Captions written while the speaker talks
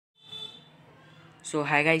So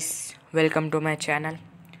hi guys, welcome to my channel.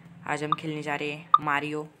 आज हम खेलने जा रहे हैं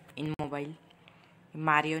मारियो इन मोबाइल।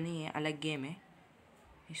 मारियो नहीं है, अलग गेम है।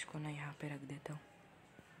 इसको ना यहाँ पे रख देता हूँ।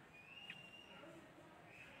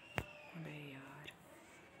 अबे यार,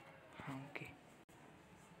 हाँ ओके,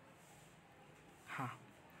 हाँ।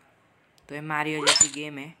 तो ये मारियो जैसी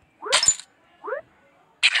गेम है।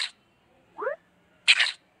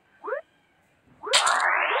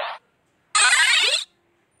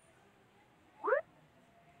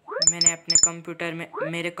 मैंने अपने कंप्यूटर में,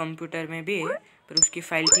 मेरे कंप्यूटर में भी है, पर उसकी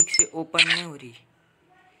फाइल ठीक से ओपन नहीं हो रही।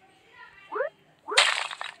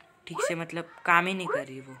 ठीक से मतलब काम ही नहीं कर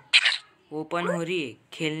रही वो। ओपन हो रही है,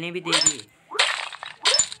 खेलने भी दे रही है,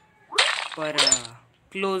 पर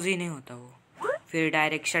क्लोज ही नहीं होता वो। फिर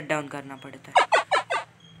डायरेक्ट शट डाउन करना पड़ता है।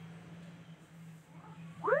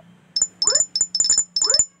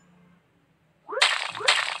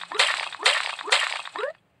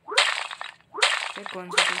 फिर कौन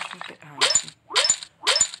सा पे? हाँ,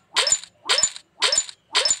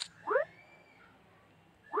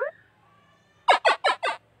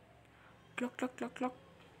 क्लॉक क्लॉक क्लॉक क्लॉक।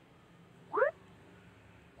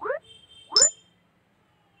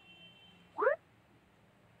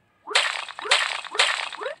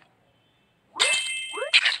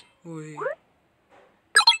 ओए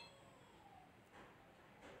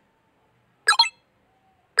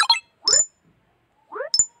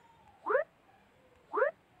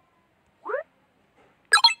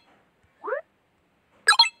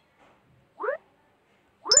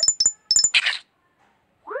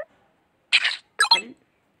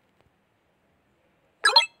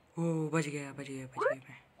ओ, बच गया मैं।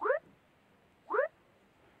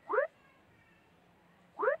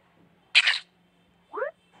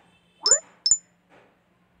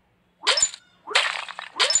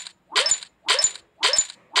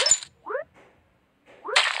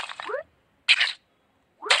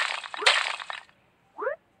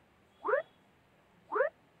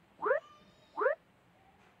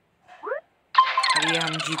 और ये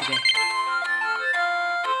हम जीत गए।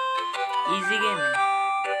 इजी गेम है।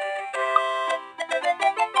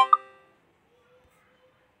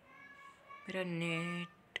 मेरा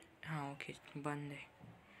नेट, हाँ ओके, बंद है।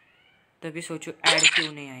 तभी सोचो ऐड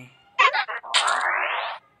क्यों नहीं आए।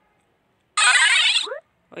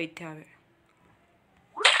 वही थे आवे।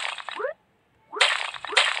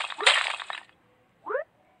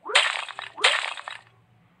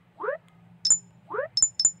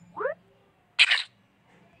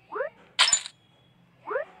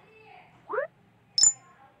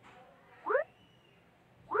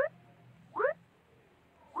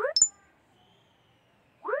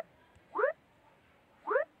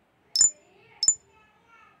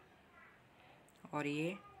 और ये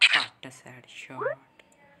काट सैड शॉट।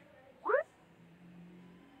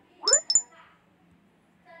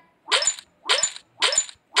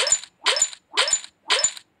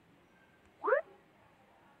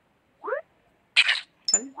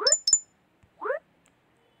 चल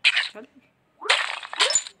चल,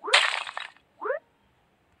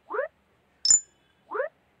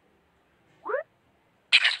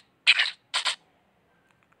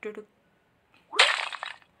 टुडुक।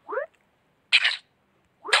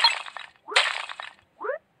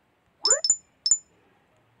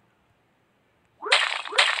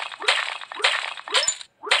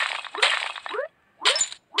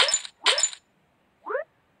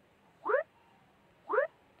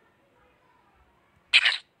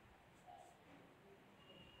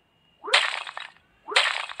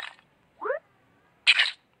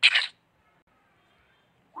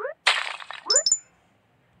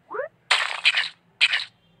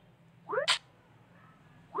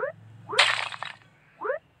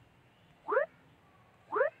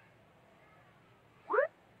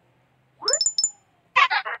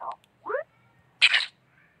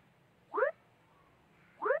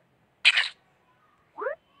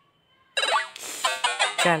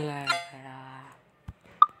 चल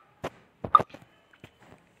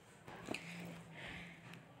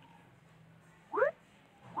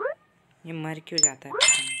ये मर क्यों जाता है?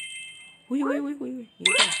 हुई हुई हुई हुई,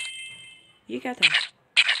 ये क्या था?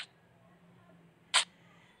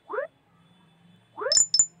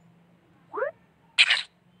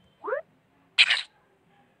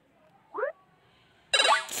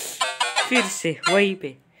 फिर से वहीं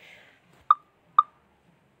पे।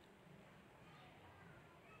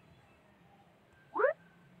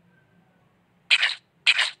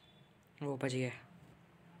 वो बच गया।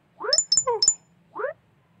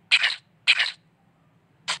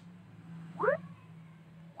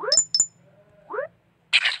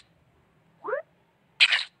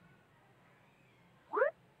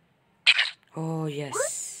 Oh yes.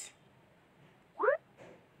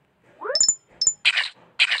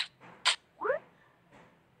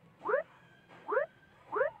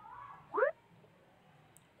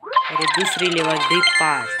 अरे दूसरी लेवल भी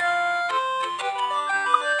पास।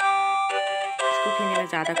 इसको खेलने में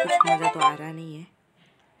ज़्यादा कुछ मज़ा तो आ रहा नहीं है,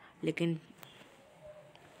 लेकिन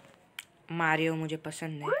मारियो मुझे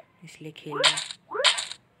पसंद है इसलिए खेल रहा।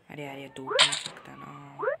 अरे यार ये टूट नहीं सकता ना।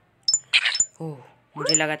 ओह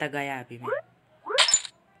मुझे लगा था गया अभी मैं।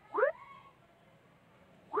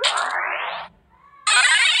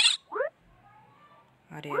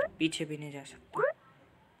 अरे यार पीछे भी नहीं जा सकता।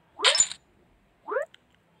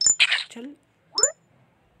 चल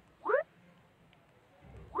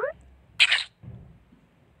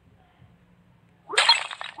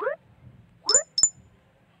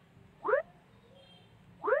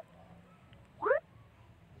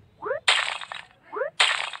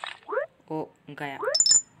ओ गया।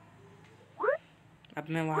 अब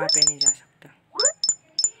मैं वहां पे नहीं जा सकता।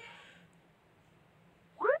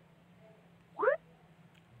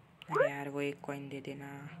 अरे यार वो एक कॉइन दे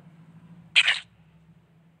देना।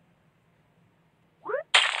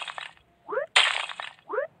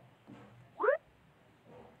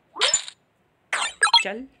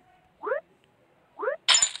 चल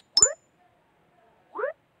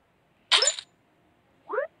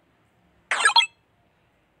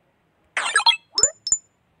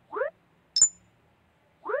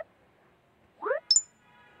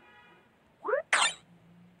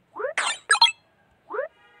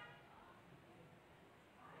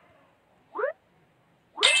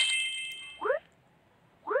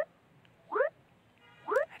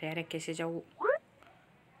अरे अरे कैसे जाऊँ।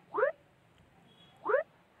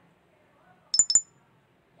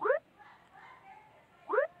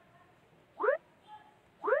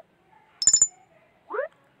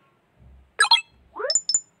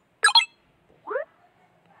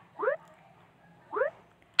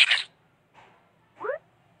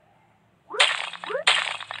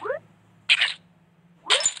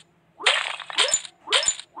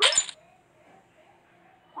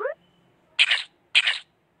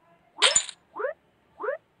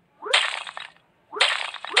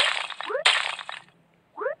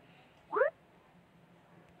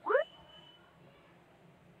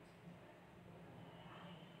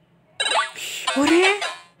 अरे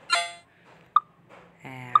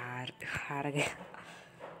यार हार गया।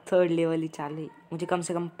 थर्ड लेवल ही चालू। मुझे कम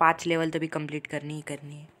से कम 5 लेवल तो भी कंप्लीट करनी ही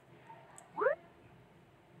करनी है।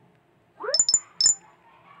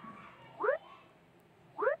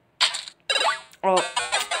 ओ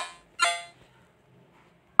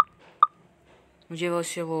मुझे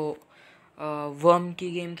वो वर्म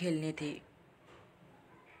की गेम खेलनी थी।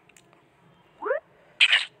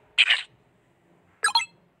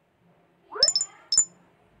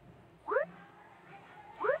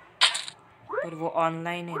 पर वो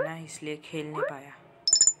ऑनलाइन है ना इसलिए खेल नहीं पाया।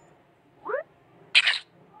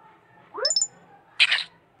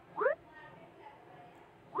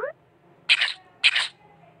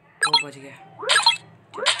 वो बच गया।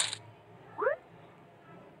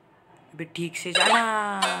 अभी ठीक से जाना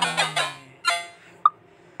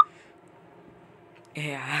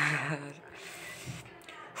यार।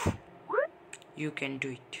 You can do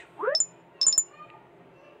it.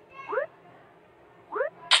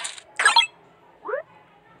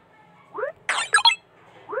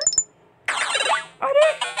 अरे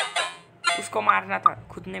उसको मारना था,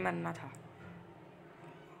 खुद नहीं मरना था।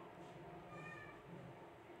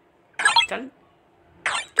 चल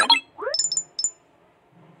चल।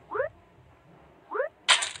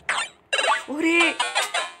 अरे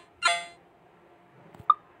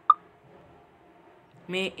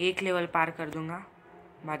मैं एक लेवल पार कर दूंगा,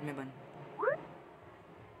 बाद में बंद।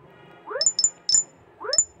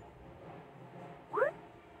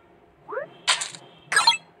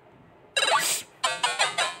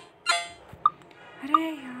 अरे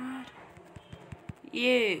यार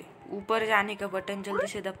ये ऊपर जाने का बटन जल्दी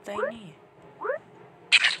से दबता ही नहीं है।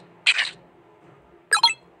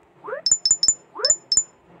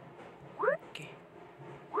 ओके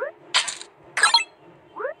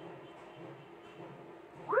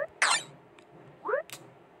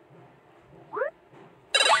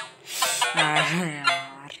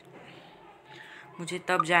यार मुझे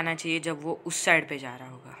तब जाना चाहिए जब वो उस साइड पे जा रहा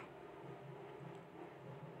होगा।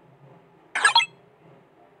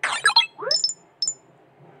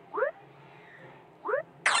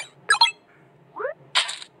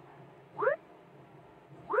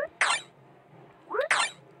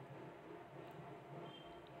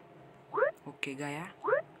 ओके गया।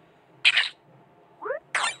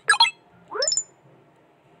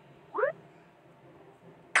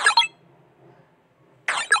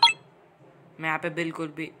 मैं यहाँ पे बिल्कुल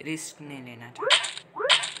भी रिस्क नहीं लेना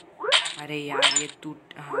चाहता। अरे यार ये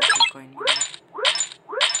टूट, हाँ कोई नहीं।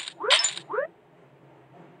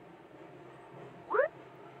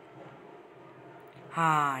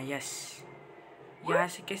 हाँ यस, यहाँ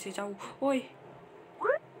से कैसे जाऊँ? ओए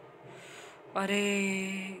अरे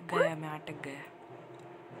गया, मैं अटक गया।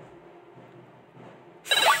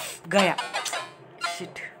 गया,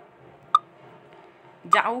 शिट।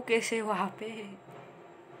 जाऊँ कैसे वहाँ पे?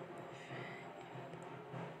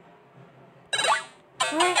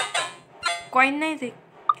 कॉइन नहीं थे,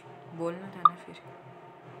 बोलना था ना फिर।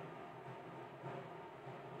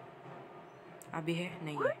 अभी है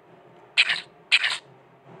नहीं है?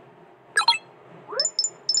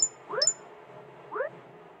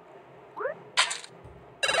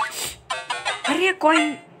 अरे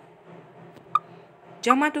कॉइन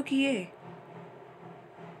जमा तो किए।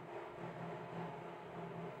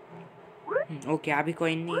 ओके अभी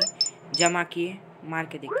कॉइन नहीं है, जमा किए, मार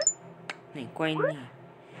के देख। नहीं कॉइन नहीं है,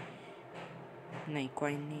 नहीं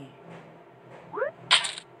कॉइन नहीं है।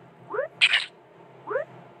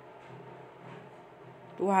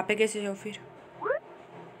 तो वहाँ पे कैसे जाओ फिर?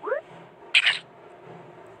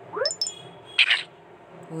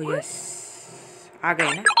 ओ यस, आ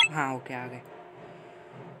गए ना? हाँ ओके आ गए।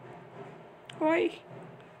 ओए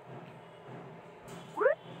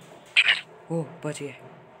ओ बच गए।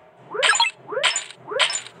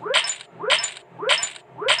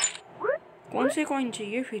 कौन से कॉइन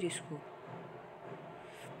चाहिए फिर इसको?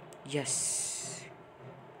 यस,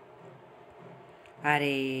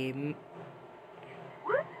 अरे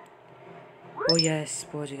ओ यस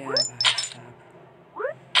पहुंच गया भाई साहब।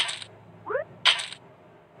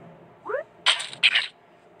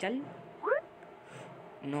 चल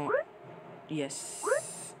नो, यस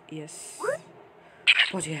यस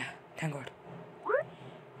पहुंच गया, थैंक गॉड।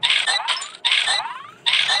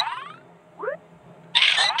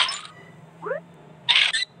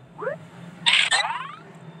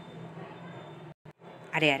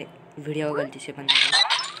 अरे अरे वीडियो गलती से बंद हो गई।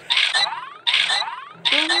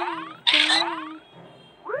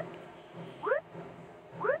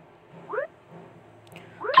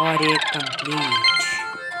 और एक कंप्लीट।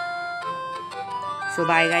 सो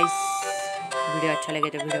बाय गाइस, वीडियो अच्छा लगे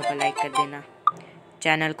तो वीडियो को लाइक कर देना,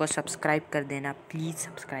 चैनल को सब्सक्राइब कर देना, प्लीज़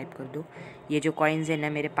सब्सक्राइब कर दो। ये जो कॉइन्स है ना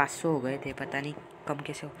मेरे 500 हो गए थे, पता नहीं कम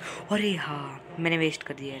कैसे हो। अरे हाँ मैंने वेस्ट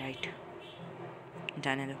कर दिया, राइट,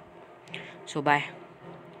 जाने दो। सो बाय,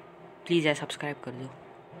 प्लीज़ यार सब्सक्राइब कर दो,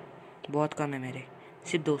 बहुत कम है मेरे,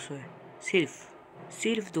 सिर्फ 200 है,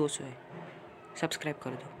 सिर्फ 200 है, सब्सक्राइब कर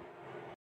दो।